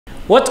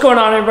What's going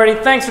on,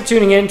 everybody? Thanks for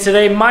tuning in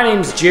today. My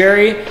name's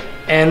Jerry,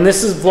 and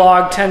this is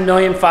vlog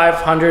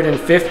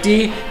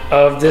 10,550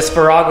 of this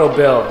Virago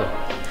build.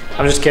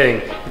 I'm just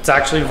kidding. It's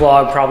actually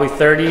vlog probably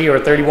 30 or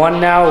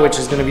 31 now, which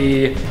is gonna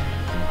be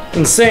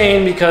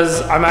insane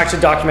because I'm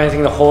actually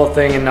documenting the whole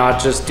thing and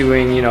not just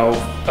doing, you know,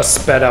 a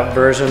sped up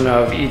version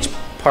of each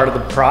part of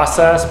the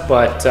process,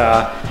 but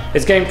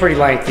it's getting pretty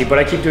lengthy, but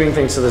I keep doing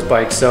things to this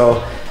bike.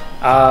 So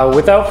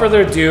without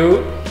further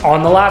ado,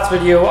 on the last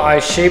video, I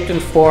shaped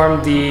and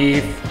formed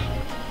the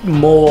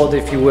mold,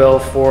 if you will,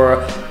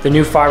 for the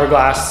new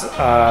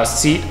fiberglass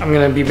seat I'm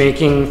gonna be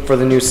making for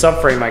the new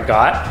subframe I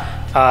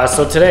got.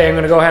 So today I'm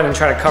gonna go ahead and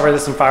try to cover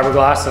this in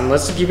fiberglass, and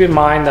let's keep in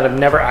mind that I've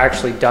never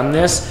actually done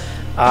this.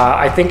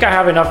 I think I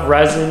have enough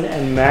resin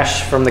and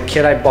mesh from the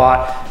kit I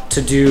bought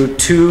to do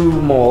 2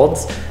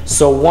 molds.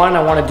 So one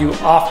I wanna do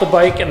off the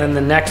bike, and then the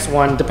next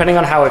one, depending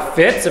on how it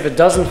fits, if it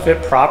doesn't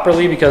fit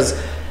properly, because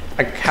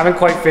I haven't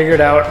quite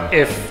figured out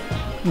if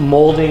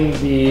molding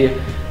the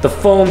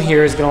foam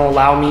here is going to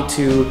allow me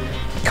to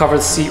cover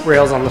the seat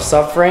rails on the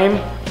subframe,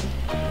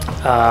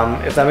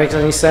 if that makes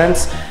any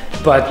sense.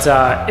 But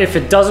if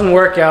it doesn't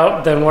work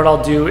out, then what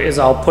I'll do is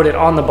I'll put it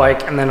on the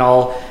bike and then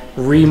I'll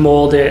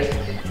remold it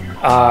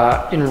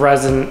in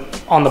resin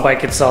on the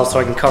bike itself so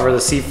I can cover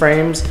the seat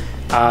frames,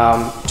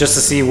 just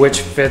to see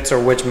which fits or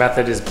which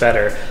method is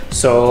better.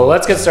 So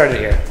let's get started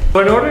here.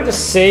 But in order to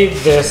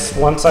save this,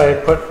 once I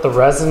put the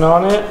resin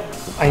on it,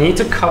 I need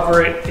to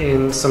cover it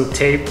in some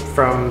tape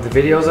from the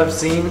videos I've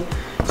seen.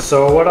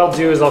 So what I'll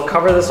do is I'll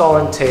cover this all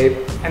in tape,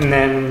 and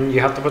then you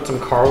have to put some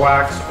car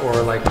wax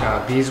or like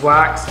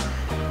beeswax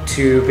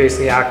to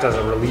basically act as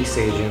a release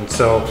agent.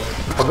 So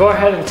I'll go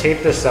ahead and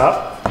tape this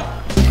up.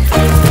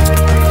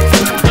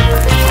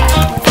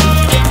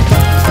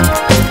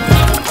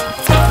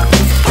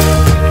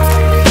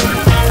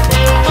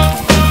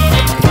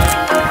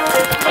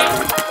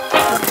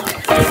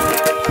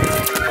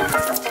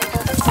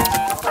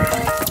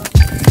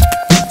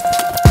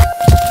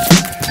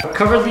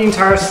 Covered the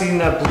entire seat in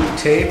that blue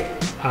tape.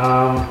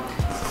 I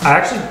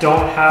actually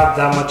don't have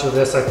that much of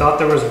this. I thought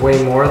there was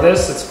way more of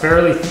this. It's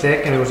fairly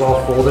thick and it was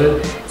all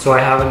folded. So I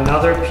have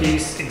another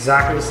piece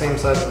exactly the same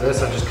size as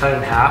this. I just cut it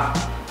in half.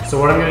 So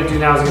what I'm gonna do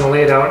now is I'm gonna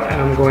lay it out,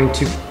 and I'm going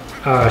to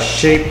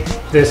shape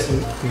this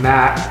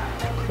mat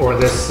or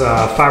this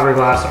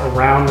fiberglass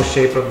around the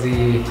shape of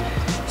the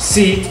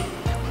seat.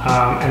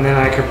 And then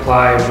I can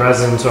apply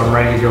resin so I'm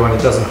ready to go and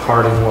it doesn't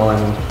harden while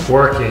I'm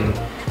working.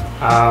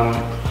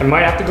 I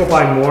might have to go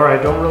buy more. I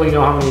don't really know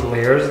how many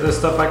layers of this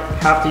stuff I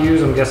have to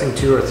use. I'm guessing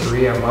 2 or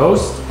 3 at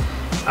most.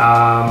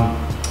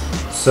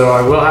 So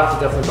I will have to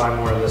definitely buy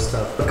more of this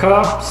stuff. I've cut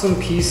off some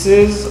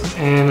pieces,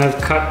 and I've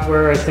cut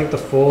where I think the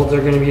folds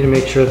are gonna be to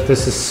make sure that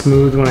this is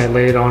smooth when I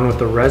lay it on with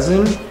the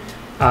resin.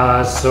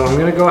 So I'm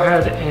gonna go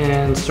ahead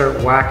and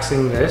start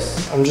waxing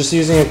this. I'm just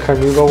using a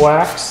carnauba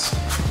wax,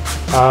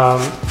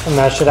 and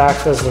that should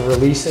act as the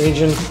release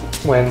agent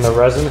when the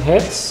resin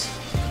hits,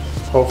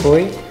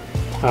 hopefully.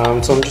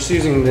 So I'm just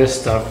using this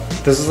stuff.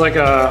 This is like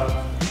a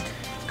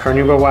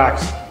carnauba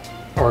wax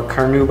or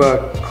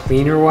carnauba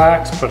cleaner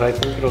wax, but I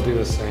think it'll do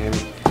the same.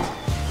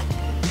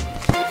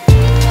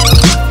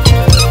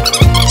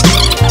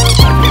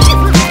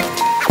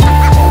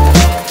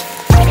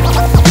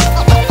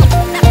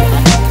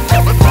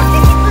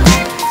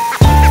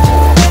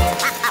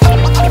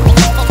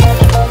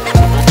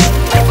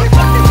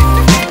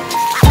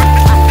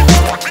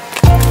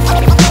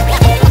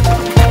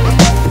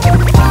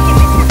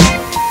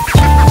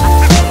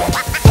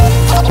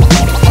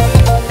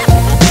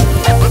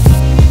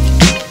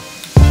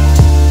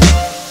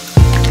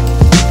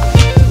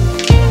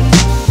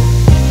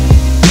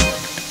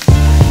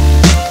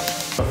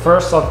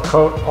 First, I'll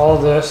coat all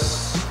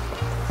this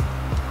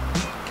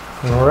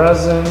in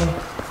resin.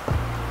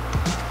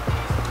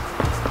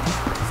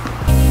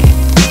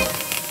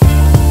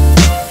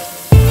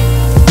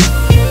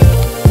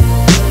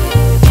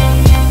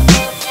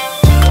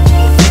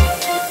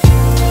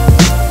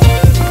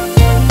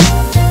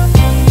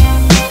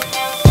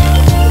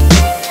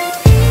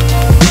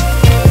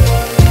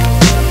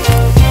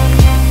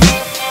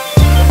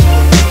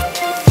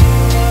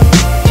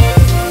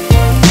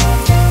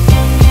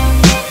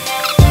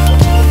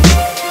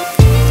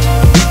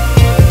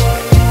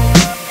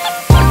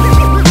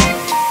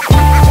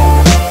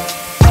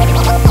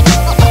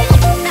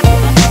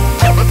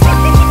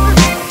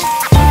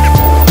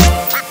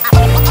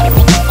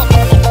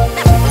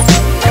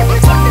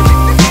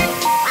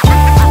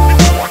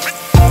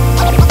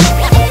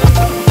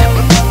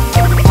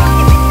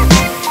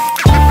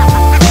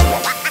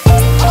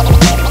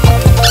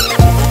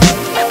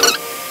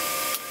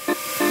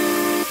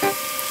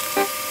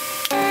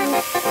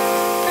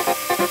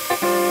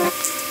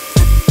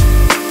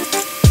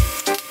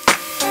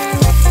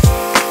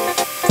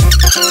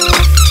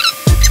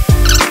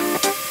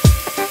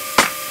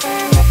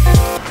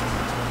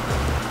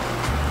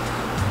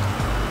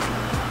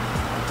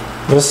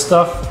 This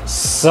stuff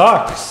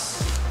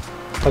sucks.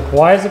 Like,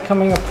 why is it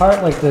coming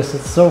apart like this?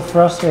 It's so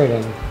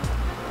frustrating.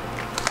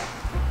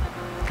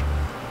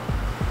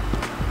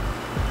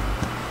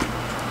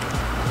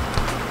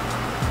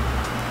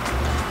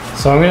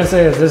 So I'm gonna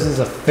say that this is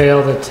a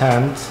failed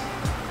attempt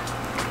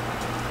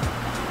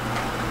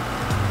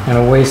and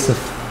a waste of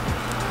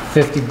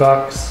 50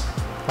 bucks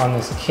on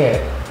this kit.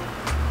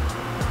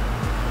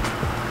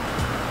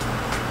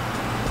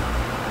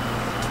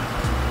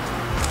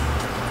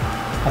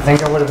 I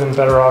think I would have been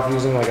better off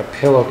using like a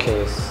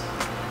pillowcase.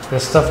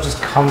 This stuff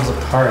just comes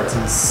apart, it's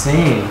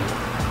insane.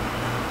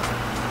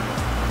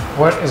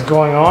 What is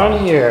going on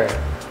here?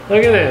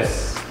 Look at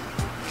this.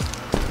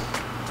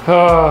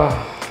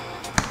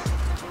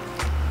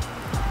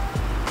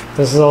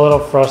 This is a little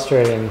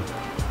frustrating.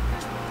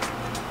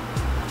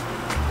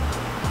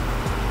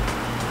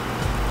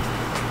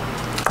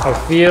 I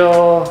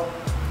feel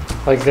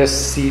like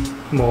this seat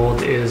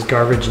mold is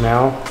garbage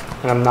now,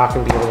 and I'm not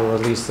going to be able to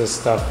release this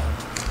stuff.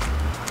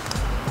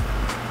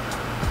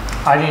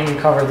 I didn't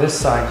even cover this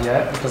side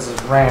yet because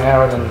it ran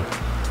out and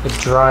it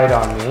dried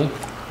on me.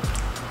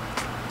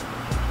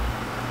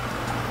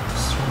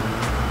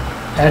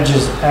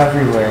 Edges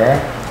everywhere.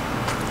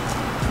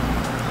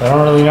 I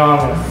don't really know how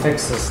I'm going to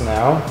fix this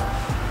now.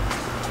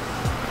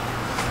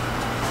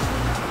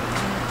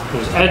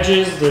 There's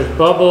edges, there's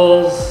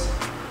bubbles,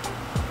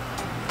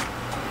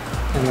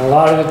 and a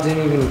lot of it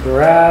didn't even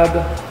grab.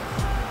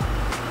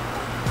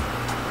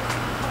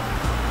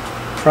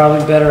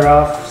 Probably better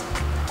off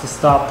to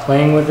stop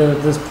playing with it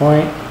at this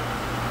point.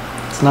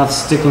 It's not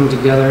sticking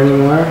together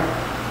anymore.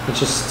 It's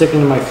just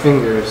sticking to my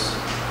fingers.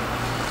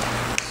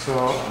 So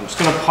I'm just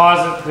gonna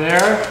pause it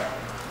there.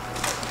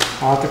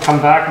 I'll have to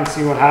come back and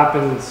see what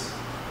happens.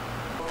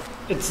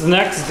 It's the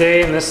next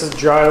day and this is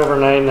dried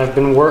overnight, and I've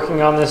been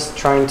working on this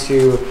trying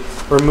to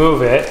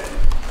remove it.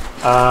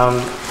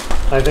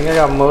 I think I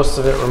got most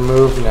of it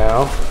removed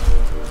now.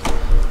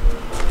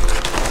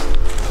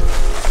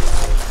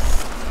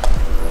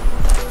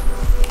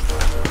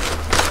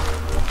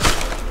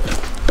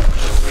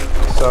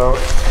 So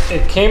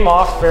it came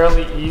off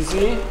fairly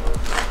easy,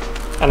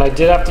 and I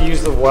did have to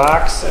use the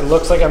wax. It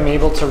looks like I'm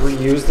able to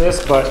reuse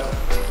this, but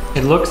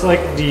it looks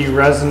like the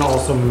resin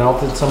also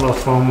melted some of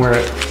the foam where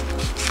it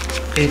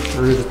ate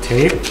through the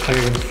tape. I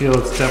can feel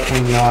it's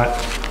definitely not,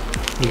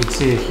 you can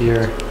see it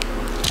here,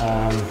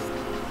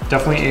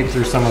 definitely ate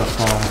through some of the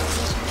foam.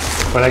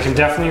 But I can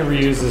definitely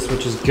reuse this,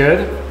 which is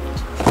good.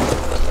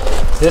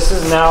 This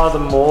is now the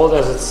mold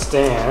as it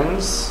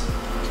stands.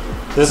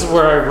 This is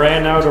where I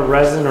ran out of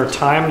resin or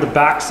time. The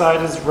back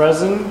side is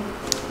resin,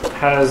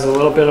 has a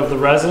little bit of the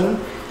resin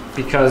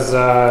because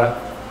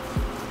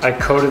I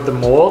coated the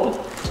mold,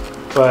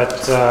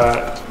 but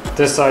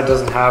this side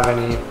doesn't have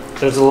any.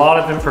 There's a lot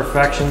of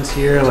imperfections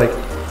here, like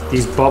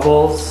these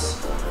bubbles.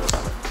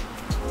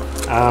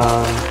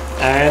 I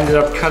ended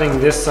up cutting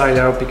this side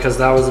out because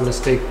that was a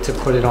mistake to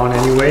put it on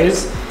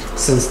anyways,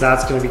 since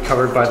that's going to be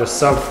covered by the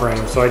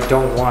subframe, so I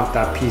don't want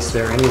that piece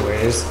there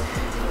anyways.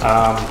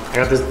 I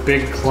got this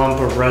big clump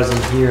of resin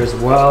here as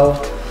well.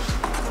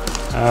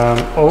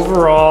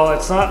 Overall,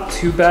 it's not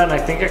too bad, and I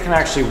think I can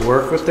actually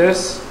work with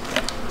this.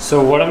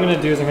 So what I'm gonna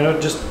do is I'm gonna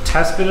just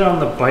test fit it on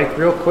the bike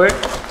real quick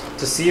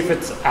to see if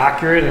it's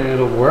accurate and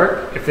it'll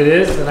work. If it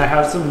is, then I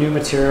have some new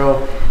material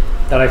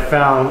that I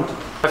found.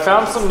 I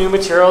found some new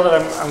material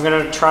that I'm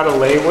gonna try to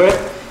lay with.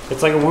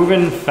 It's like a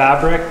woven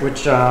fabric,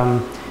 which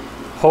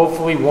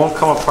hopefully won't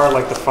come apart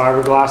like the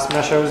fiberglass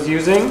mesh I was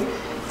using.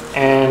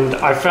 And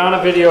I found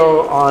a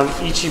video on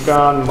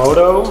Ichiban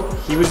Moto.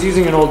 He was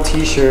using an old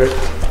t-shirt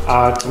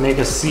to make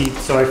a seat,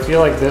 so I feel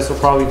like this will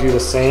probably do the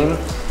same.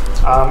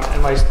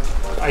 And my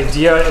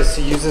idea is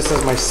to use this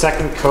as my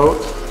second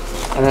coat,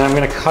 and then I'm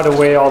gonna cut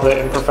away all the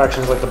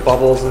imperfections like the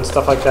bubbles and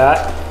stuff like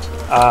that.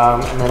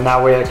 And then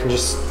that way I can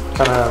just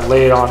kind of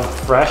lay it on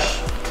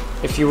fresh,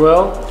 if you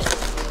will.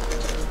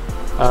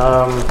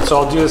 So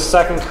I'll do a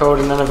second coat,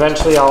 and then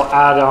eventually I'll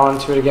add on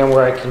to it again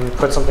where I can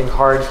put something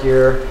hard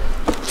here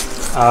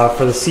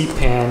for the seat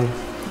pan,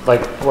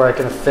 like where I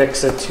can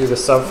affix it to the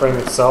subframe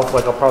itself.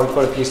 Like I'll probably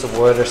put a piece of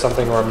wood or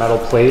something, or a metal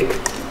plate,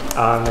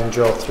 and then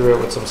drill through it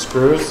with some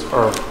screws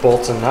or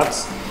bolts and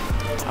nuts.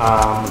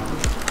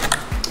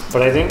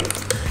 But I think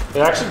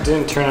it actually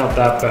didn't turn out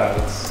that bad.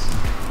 It's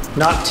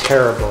not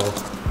terrible,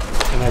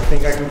 and I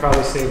think I can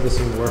probably save this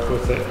and work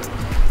with it.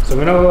 So I'm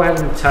gonna go ahead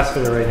and test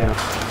it right now.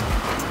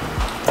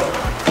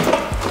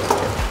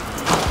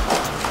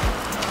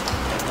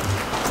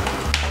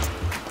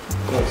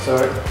 Okay, so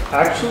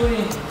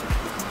actually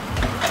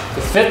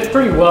it fits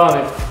pretty well,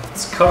 and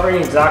it's covering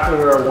exactly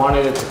where I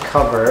wanted it to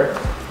cover.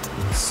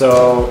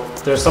 So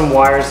there's some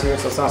wires here,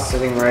 so it's not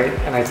sitting right,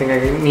 and I think I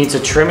need to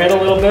trim it a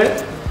little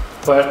bit.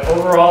 But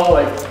overall,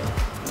 like,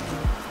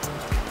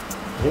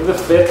 I think the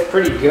fit's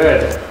pretty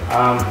good.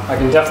 I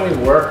can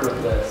definitely work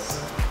with this.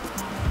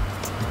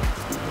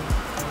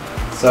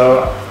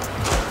 So,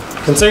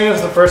 considering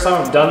this is the first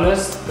time I've done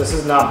this, this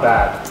is not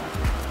bad.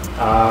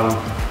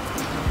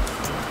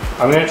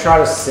 I'm gonna try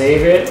to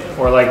save it,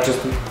 or like just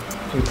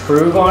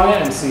improve on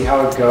it and see how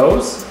it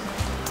goes.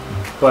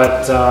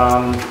 But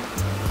I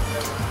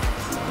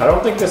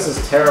don't think this is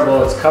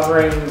terrible. It's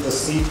covering the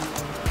seat,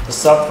 the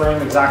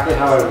subframe exactly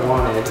how I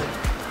wanted.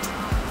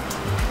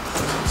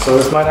 So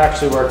this might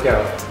actually work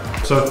out.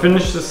 So So I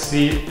finished the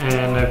seat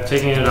and I've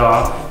taken it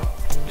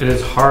off. It is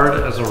hard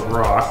as a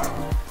rock,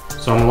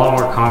 so I'm a lot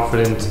more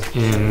confident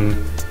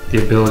in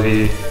the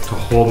ability to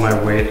hold my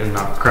weight and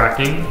not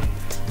cracking.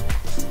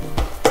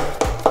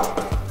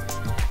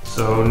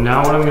 So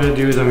now what I'm going to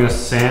do is I'm going to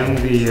sand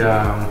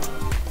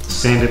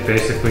it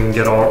basically and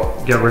get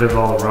rid of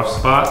all the rough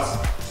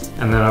spots,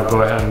 and then I'll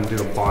go ahead and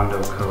do a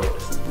Bondo coat.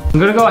 I'm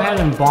going to go ahead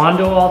and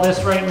Bondo all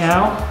this right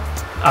now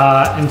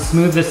and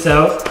smooth this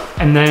out,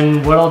 and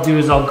then what I'll do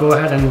is I'll go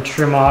ahead and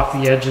trim off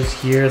the edges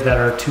here that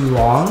are too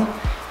long,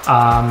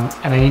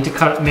 and I need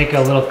to make a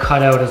little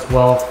cutout as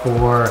well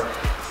for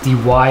the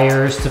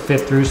wires to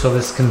fit through so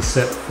this can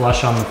sit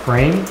flush on the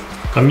frame.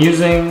 I'm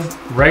using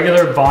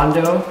regular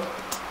Bondo.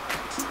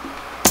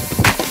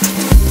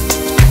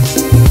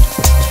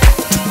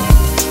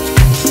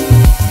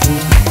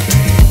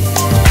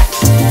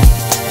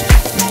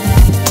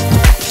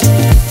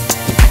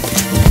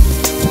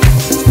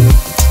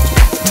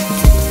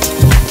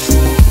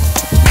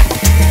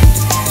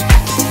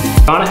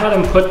 Gone ahead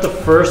and put the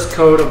first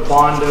coat of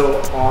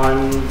Bondo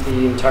on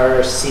the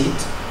entire seat.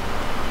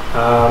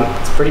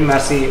 It's pretty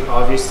messy,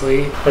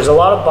 obviously. There's a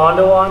lot of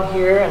Bondo on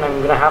here and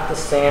I'm gonna have to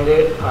sand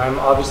it. I'm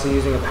obviously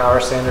using a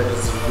power sander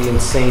because it would be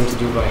insane to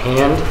do by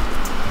hand.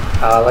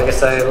 Like I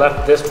said, I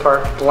left this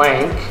part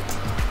blank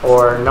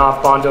or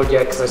not Bondoed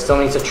yet because I still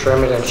need to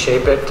trim it and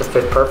shape it to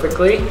fit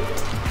perfectly.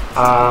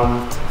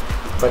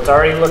 But it's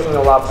already looking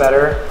a lot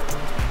better.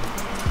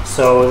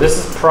 So this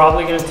is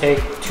probably gonna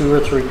take 2 or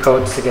 3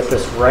 coats to get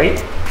this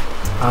right.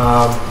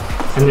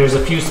 And there's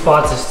a few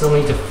spots I still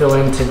need to fill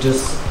in to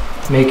just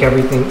make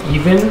everything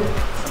even,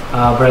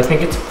 but I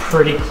think it's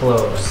pretty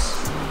close.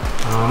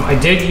 I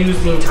did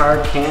use the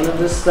entire can of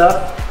this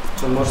stuff,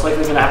 so I'm most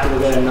likely gonna have to go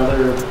get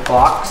another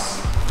box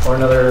or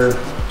another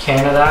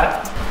can of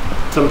that.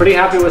 So I'm pretty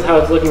happy with how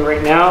it's looking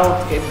right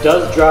now. It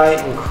does dry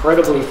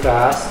incredibly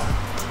fast,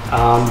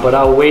 but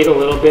I'll wait a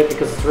little bit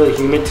because it's really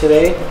humid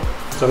today.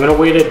 So I'm gonna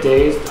wait a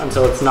day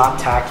until it's not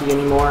tacky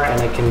anymore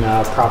and I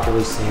can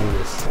properly sand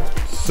this.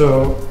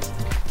 So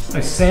I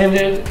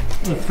sanded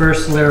the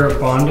first layer of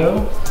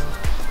Bondo.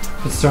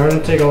 It's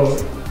starting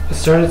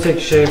to take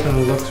shape and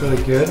it looks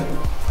really good.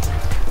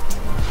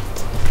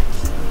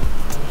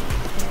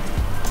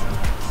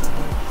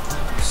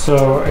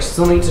 So I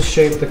still need to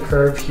shape the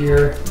curve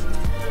here,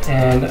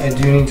 and I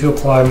do need to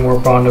apply more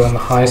Bondo in the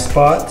high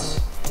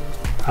spots.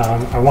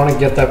 I want to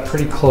get that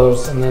pretty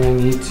close, and then I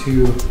need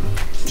to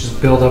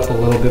just build up a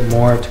little bit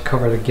more to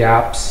cover the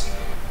gaps.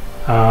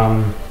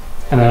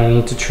 And then I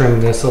need to trim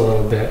this a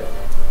little bit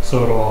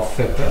so it'll all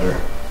fit better.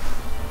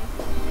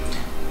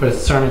 But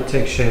it's starting to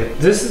take shape.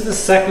 This is the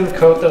second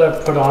coat that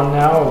I've put on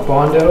now of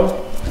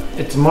Bondo.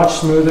 It's much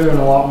smoother and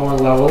a lot more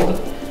leveled.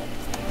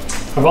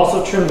 I've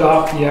also trimmed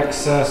off the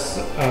excess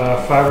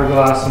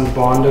fiberglass and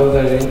Bondo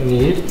that I didn't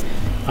need.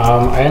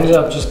 I ended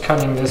up just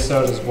cutting this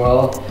out as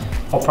well.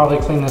 I'll probably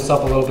clean this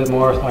up a little bit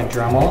more with my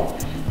Dremel.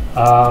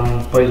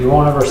 But you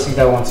won't ever see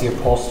that once the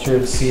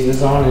upholstered seat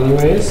is on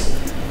anyways.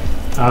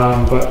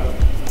 But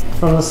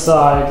from the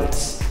side,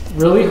 it's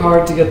really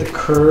hard to get the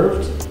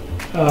curved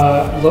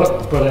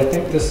look, but I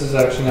think this is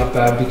actually not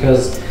bad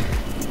because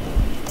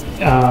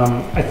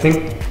I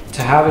think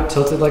to have it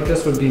tilted like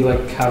this would be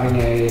like having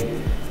a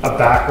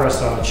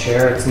backrest on a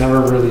chair. It's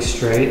never really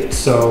straight,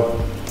 so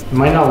it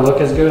might not look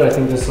as good. I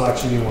think this will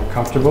actually be more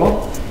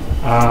comfortable.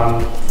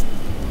 On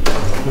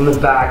the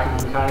back,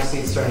 you can kind of see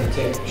it's starting to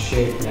take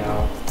shape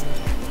now.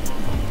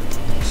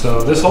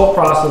 So this whole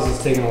process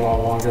is taking a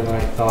lot longer than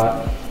I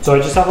thought. So I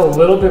just have a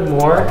little bit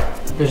more.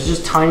 There's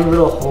just tiny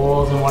little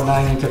holes and whatnot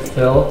I need to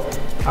fill.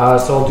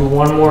 So I'll do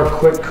one more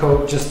quick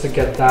coat just to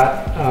get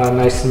that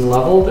nice and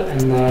leveled,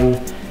 and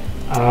then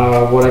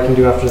what I can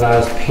do after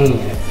that is paint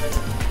it.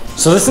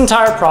 So this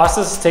entire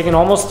process has taken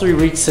almost 3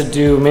 weeks to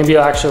do, maybe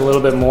actually a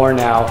little bit more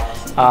now.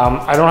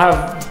 I don't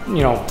have,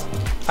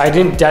 I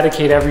didn't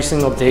dedicate every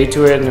single day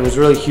to it, and it was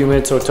really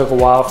humid, so it took a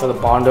while for the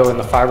Bondo and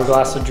the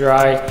fiberglass to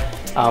dry.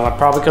 I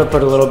probably could have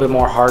put a little bit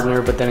more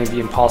hardener, but then it'd be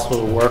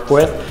impossible to work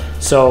with.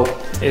 So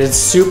it is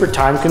super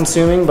time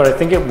consuming, but I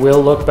think it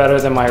will look better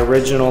than my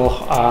original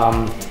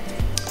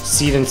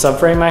seat and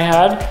subframe I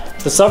had.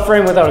 The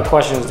subframe without a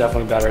question is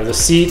definitely better. The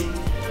seat,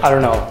 I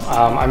don't know.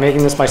 I'm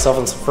making this myself,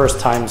 it's the first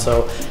time,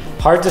 so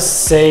hard to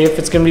say if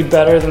it's gonna be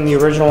better than the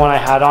original one I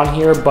had on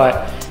here,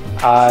 but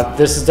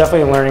this is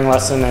definitely a learning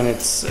lesson, and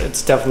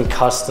it's definitely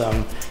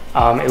custom.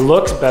 It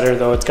looks better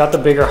though. It's got the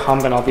bigger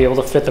hump and I'll be able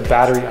to fit the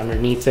battery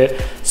underneath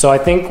it. So I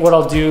think what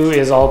I'll do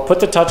is I'll put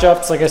the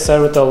touch-ups, like I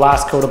said, with the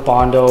last coat of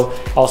Bondo.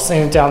 I'll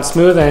sand it down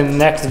smooth, and in the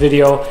next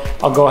video,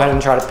 I'll go ahead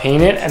and try to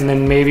paint it. And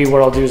then maybe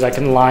what I'll do is I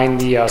can line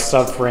the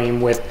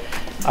subframe with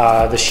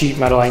the sheet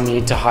metal I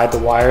need to hide the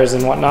wires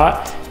and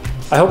whatnot.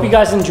 I hope you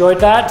guys enjoyed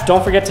that.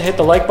 Don't forget to hit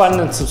the like button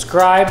and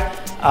subscribe.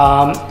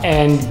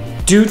 And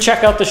do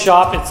check out the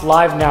shop. It's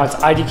live now. It's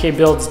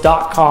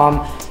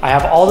idkbuilds.com. I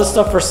have all the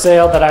stuff for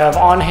sale that I have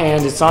on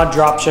hand. It's not a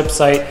drop ship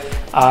site,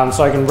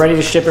 so I can ready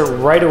to ship it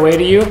right away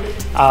to you.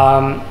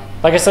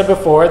 Like I said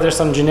before, there's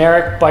some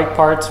generic bike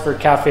parts for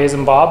cafes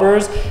and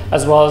bobbers,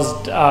 as well as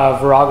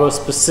Virago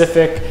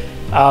specific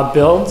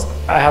builds.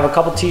 I have a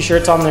couple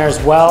t-shirts on there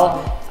as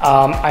well.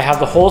 I have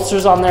the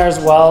holsters on there as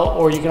well,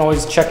 or you can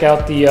always check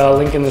out the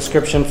link in the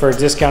description for a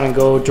discount and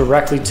go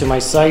directly to my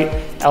site,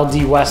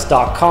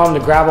 ldwest.com, to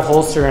grab a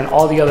holster and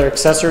all the other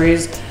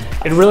accessories.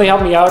 It'd really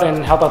help me out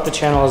and help out the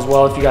channel as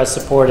well if you guys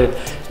support it.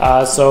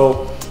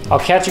 So I'll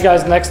catch you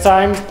guys next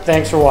time.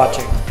 Thanks for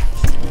watching.